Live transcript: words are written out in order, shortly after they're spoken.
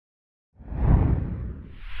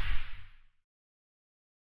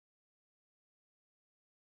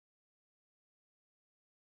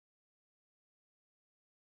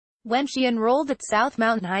When she enrolled at South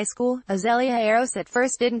Mountain High School, Azelia Eros at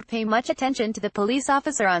first didn't pay much attention to the police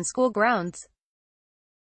officer on school grounds.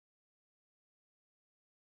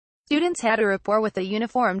 Students had a rapport with a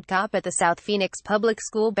uniformed cop at the South Phoenix Public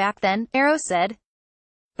School back then, Eros said.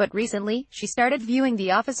 But recently, she started viewing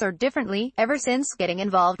the officer differently. Ever since getting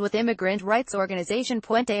involved with immigrant rights organization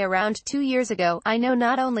Puente around 2 years ago, I know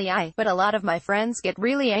not only I, but a lot of my friends get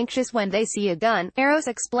really anxious when they see a gun, Eros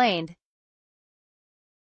explained.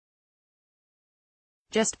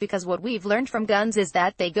 Just because what we've learned from guns is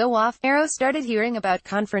that they go off. Eros started hearing about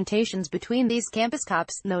confrontations between these campus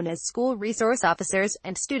cops, known as school resource officers,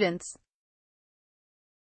 and students.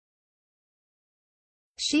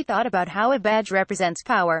 She thought about how a badge represents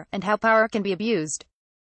power, and how power can be abused.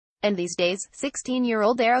 And these days,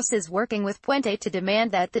 16-year-old Eros is working with Puente to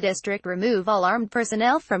demand that the district remove all armed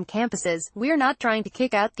personnel from campuses. We're not trying to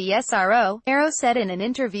kick out the SRO, Eros said in an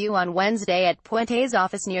interview on Wednesday at Puente's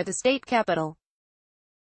office near the state capitol.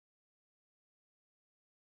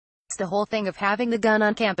 It's the whole thing of having the gun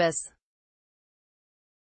on campus.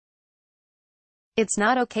 It's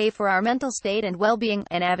not okay for our mental state and well-being.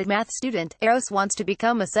 An avid math student, Eros wants to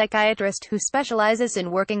become a psychiatrist who specializes in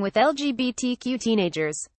working with LGBTQ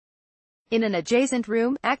teenagers. In an adjacent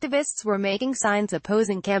room, activists were making signs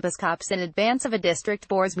opposing campus cops in advance of a district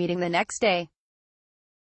board's meeting the next day.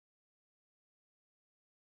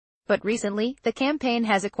 But recently, the campaign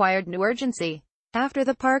has acquired new urgency. After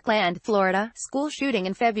the Parkland, Florida, school shooting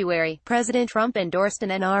in February, President Trump endorsed an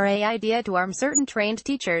NRA idea to arm certain trained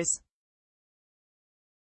teachers.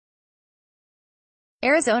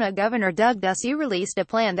 Arizona Governor Doug Ducey released a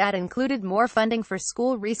plan that included more funding for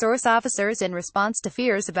school resource officers in response to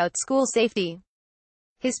fears about school safety.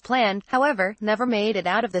 His plan, however, never made it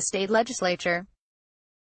out of the state legislature.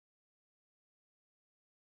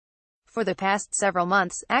 For the past several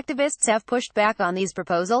months, activists have pushed back on these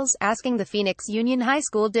proposals, asking the Phoenix Union High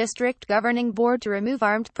School District Governing Board to remove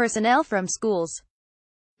armed personnel from schools.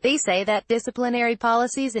 They say that disciplinary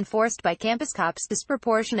policies enforced by campus cops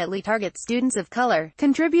disproportionately target students of color,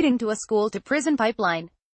 contributing to a school-to-prison pipeline.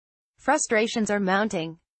 Frustrations are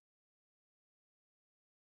mounting.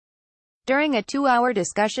 During a 2-hour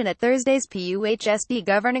discussion at Thursday's PUHSD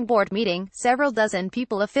Governing Board meeting, several dozen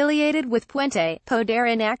people affiliated with Puente, Poder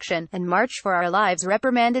in Action, and March for Our Lives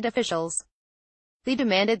reprimanded officials. They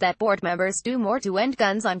demanded that board members do more to end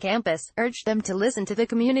guns on campus, urged them to listen to the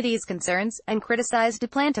community's concerns, and criticized a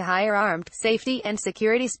plan to hire armed, safety, and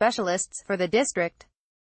security specialists for the district.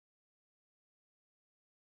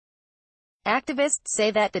 Activists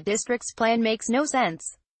say that the district's plan makes no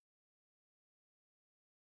sense.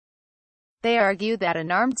 They argue that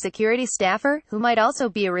an armed security staffer, who might also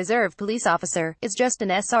be a reserve police officer, is just an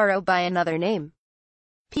SRO by another name.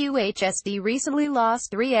 PUHSD recently lost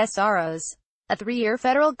 3 SROs. A 3-year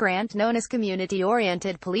federal grant known as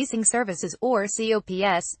Community-Oriented Policing Services, or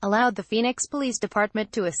COPS, allowed the Phoenix Police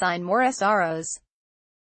Department to assign more SROs.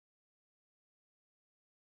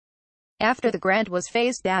 After the grant was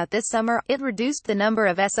phased out this summer, it reduced the number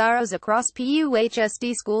of SROs across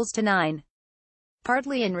PUHSD schools to 9.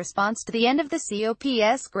 Partly in response to the end of the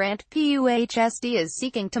COPS grant, PUHSD is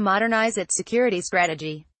seeking to modernize its security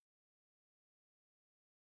strategy.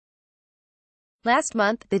 Last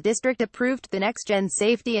month, the district approved the Next-Gen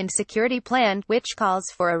Safety and Security Plan, which calls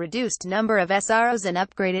for a reduced number of SROs and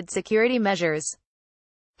upgraded security measures.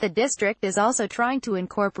 The district is also trying to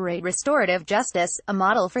incorporate restorative justice, a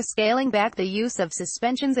model for scaling back the use of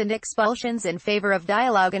suspensions and expulsions in favor of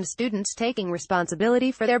dialogue and students taking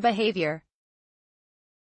responsibility for their behavior.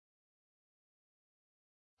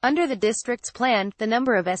 Under the district's plan, the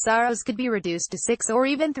number of SROs could be reduced to 6 or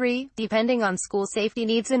even 3, depending on school safety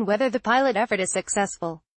needs and whether the pilot effort is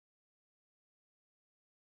successful.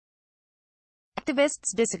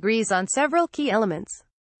 Activists disagrees on several key elements.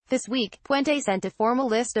 This week, Puente sent a formal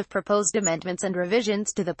list of proposed amendments and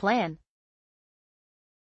revisions to the plan,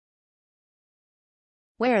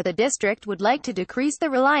 where the district would like to decrease the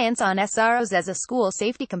reliance on SROs as a school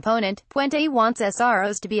safety component. Puente wants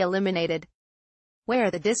SROs to be eliminated.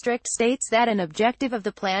 Where the district states that an objective of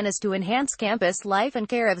the plan is to enhance campus life and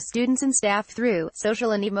care of students and staff through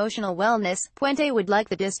social and emotional wellness, Puente would like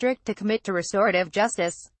the district to commit to restorative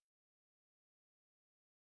justice.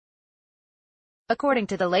 According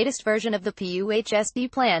to the latest version of the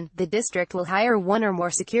PUHSD plan, the district will hire 1 or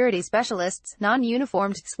more security specialists,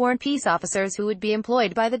 non-uniformed, sworn peace officers who would be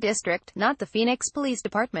employed by the district, not the Phoenix Police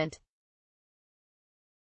Department.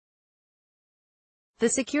 The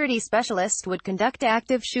security specialist would conduct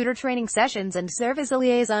active shooter training sessions and serve as a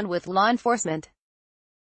liaison with law enforcement.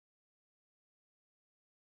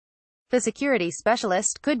 The security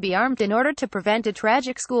specialist could be armed in order to prevent a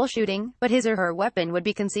tragic school shooting, but his or her weapon would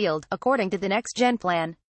be concealed, according to the Next Gen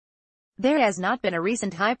plan. There has not been a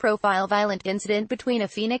recent high-profile violent incident between a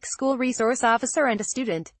Phoenix school resource officer and a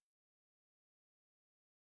student.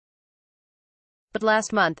 But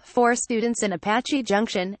last month, 4 students in Apache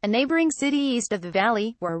Junction, a neighboring city east of the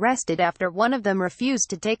valley, were arrested after one of them refused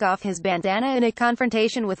to take off his bandana in a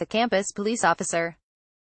confrontation with a campus police officer.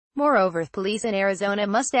 Moreover, police in Arizona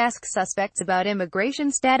must ask suspects about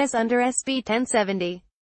immigration status under SB 1070.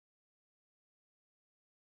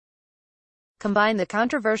 Combine the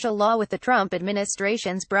controversial law with the Trump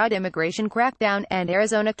administration's broad immigration crackdown, and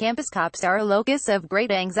Arizona campus cops are a locus of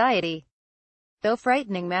great anxiety. Though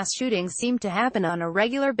frightening mass shootings seem to happen on a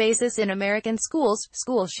regular basis in American schools,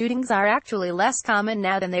 school shootings are actually less common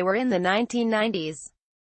now than they were in the 1990s.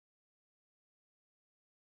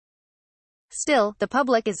 Still, the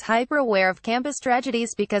public is hyper-aware of campus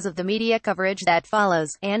tragedies because of the media coverage that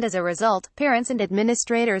follows, and as a result, parents and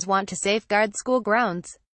administrators want to safeguard school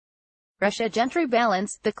grounds. Russia Gentry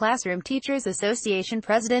Balance, the Classroom Teachers Association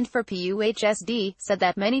president for PUHSD, said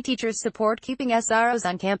that many teachers support keeping SROs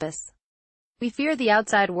on campus. "We fear the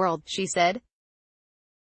outside world," she said.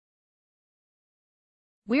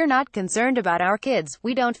 "We're not concerned about our kids,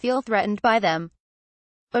 we don't feel threatened by them.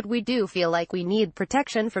 But we do feel like we need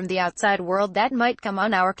protection from the outside world that might come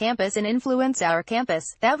on our campus and influence our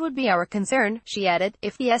campus. That would be our concern," she added.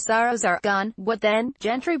 If the SROs are gone, what then?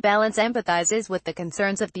 Gentry Balance empathizes with the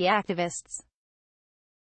concerns of the activists.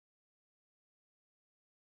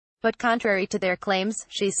 But contrary to their claims,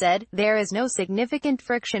 she said, there is no significant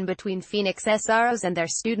friction between Phoenix SROs and their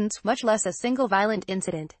students, much less a single violent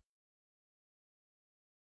incident.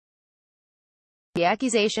 The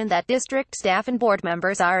accusation that district staff and board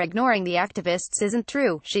members are ignoring the activists isn't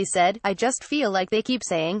true, she said. "I just feel like they keep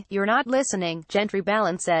saying, 'You're not listening,'" Gentry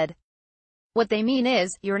Balance said. "What they mean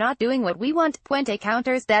is, 'You're not doing what we want.'" Puente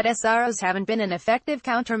counters that SROs haven't been an effective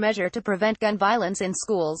countermeasure to prevent gun violence in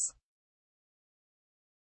schools.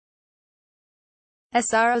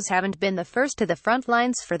 SROs haven't been the first to the front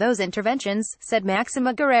lines for those interventions, said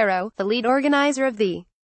Maxima Guerrero, the lead organizer of the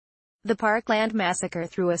Parkland massacre,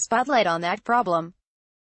 threw a spotlight on that problem.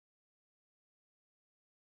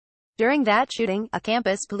 During that shooting, a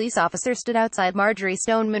campus police officer stood outside Marjory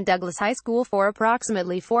Stoneman Douglas High School for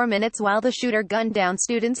approximately 4 minutes while the shooter gunned down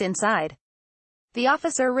students inside. The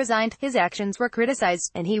officer resigned, his actions were criticized,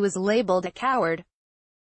 and he was labeled a coward.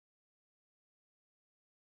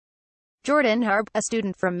 Jordan Harb, a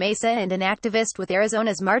student from Mesa and an activist with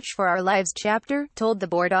Arizona's March for Our Lives chapter, told the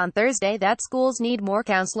board on Thursday that schools need more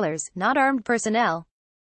counselors, not armed personnel.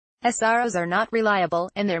 SROs are not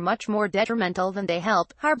reliable, and they're much more detrimental than they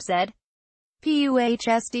help, Harb said.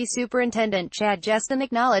 PUHSD Superintendent Chad Jeston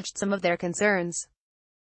acknowledged some of their concerns.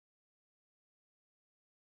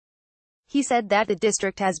 He said that the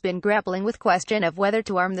district has been grappling with question of whether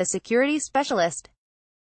to arm the security specialist.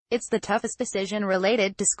 "It's the toughest decision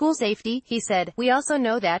related to school safety," he said. "We also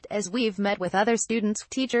know that, as we've met with other students,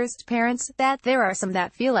 teachers, parents, that there are some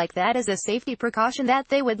that feel like that is a safety precaution that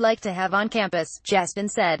they would like to have on campus," Jeston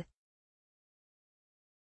said.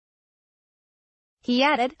 He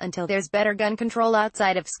added, "Until there's better gun control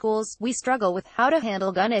outside of schools, we struggle with how to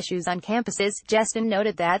handle gun issues on campuses." Jeston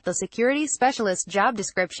noted that the security specialist job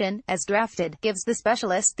description, as drafted, gives the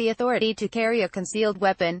specialist the authority to carry a concealed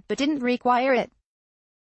weapon, but didn't require it.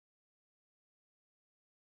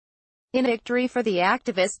 In a victory for the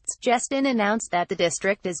activists, Jeston announced that the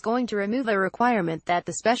district is going to remove a requirement that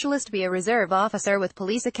the specialist be a reserve officer with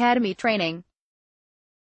police academy training.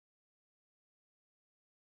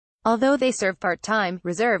 Although they serve part-time,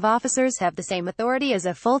 reserve officers have the same authority as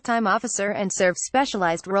a full-time officer and serve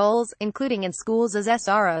specialized roles, including in schools as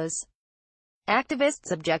SROs.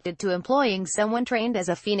 Activists objected to employing someone trained as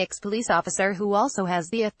a Phoenix police officer who also has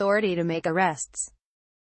the authority to make arrests.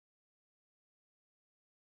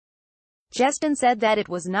 Jeston said that it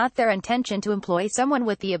was not their intention to employ someone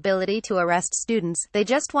with the ability to arrest students, they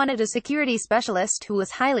just wanted a security specialist who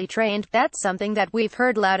was highly trained. "That's something that we've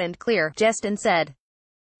heard loud and clear," Jeston said.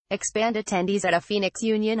 Expand attendees at a Phoenix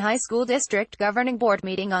Union High School District Governing Board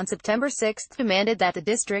meeting on September 6 demanded that the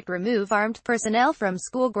district remove armed personnel from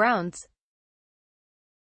school grounds.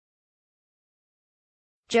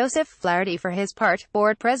 Joseph Flaherty, for his part,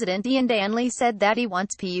 board president Ian Danley, said that he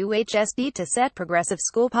wants PUHSD to set progressive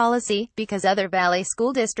school policy, because other Valley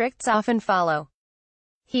school districts often follow.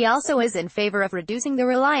 He also is in favor of reducing the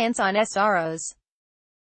reliance on SROs.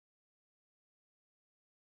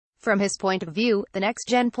 From his point of view, the Next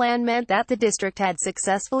Gen plan meant that the district had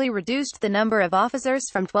successfully reduced the number of officers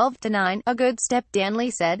from 12 to 9, a good step,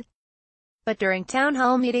 Danley said. But during town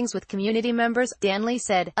hall meetings with community members, Danley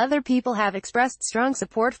said, other people have expressed strong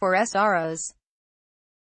support for SROs.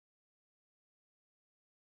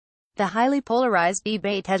 The highly polarized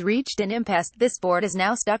debate has reached an impasse. This board is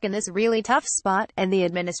now stuck in this really tough spot, and the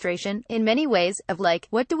administration, in many ways, of like,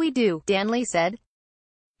 what do we do? Danley said.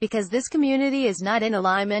 Because this community is not in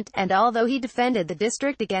alignment, and although he defended the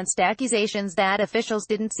district against accusations that officials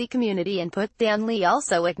didn't see community input, Danley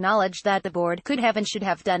also acknowledged that the board could have and should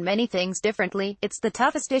have done many things differently. It's the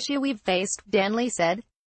toughest issue we've faced, Danley said.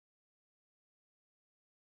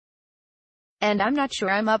 And I'm not sure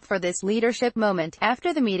I'm up for this leadership moment.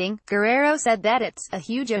 After the meeting, Guerrero said that it's a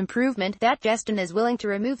huge improvement that Justin is willing to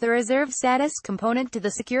remove the reserve status component to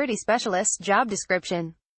the security specialist's job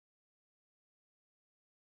description.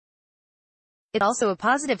 It's also a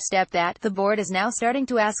positive step that the board is now starting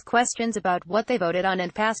to ask questions about what they voted on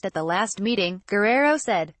and passed at the last meeting, Guerrero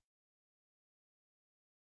said.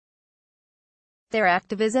 Their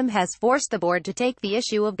activism has forced the board to take the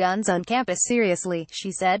issue of guns on campus seriously,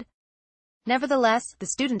 she said. Nevertheless, the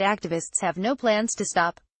student activists have no plans to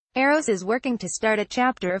stop. Eros is working to start a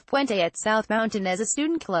chapter of Puente at South Mountain as a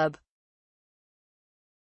student club.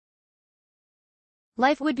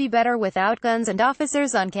 Life would be better without guns and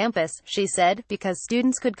officers on campus, she said, because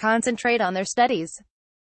students could concentrate on their studies.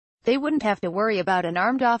 They wouldn't have to worry about an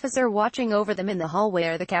armed officer watching over them in the hallway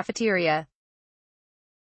or the cafeteria.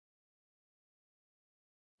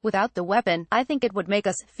 Without the weapon, I think it would make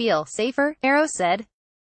us feel safer, Eros said,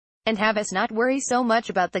 and have us not worry so much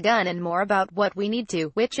about the gun and more about what we need to,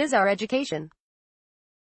 which is our education.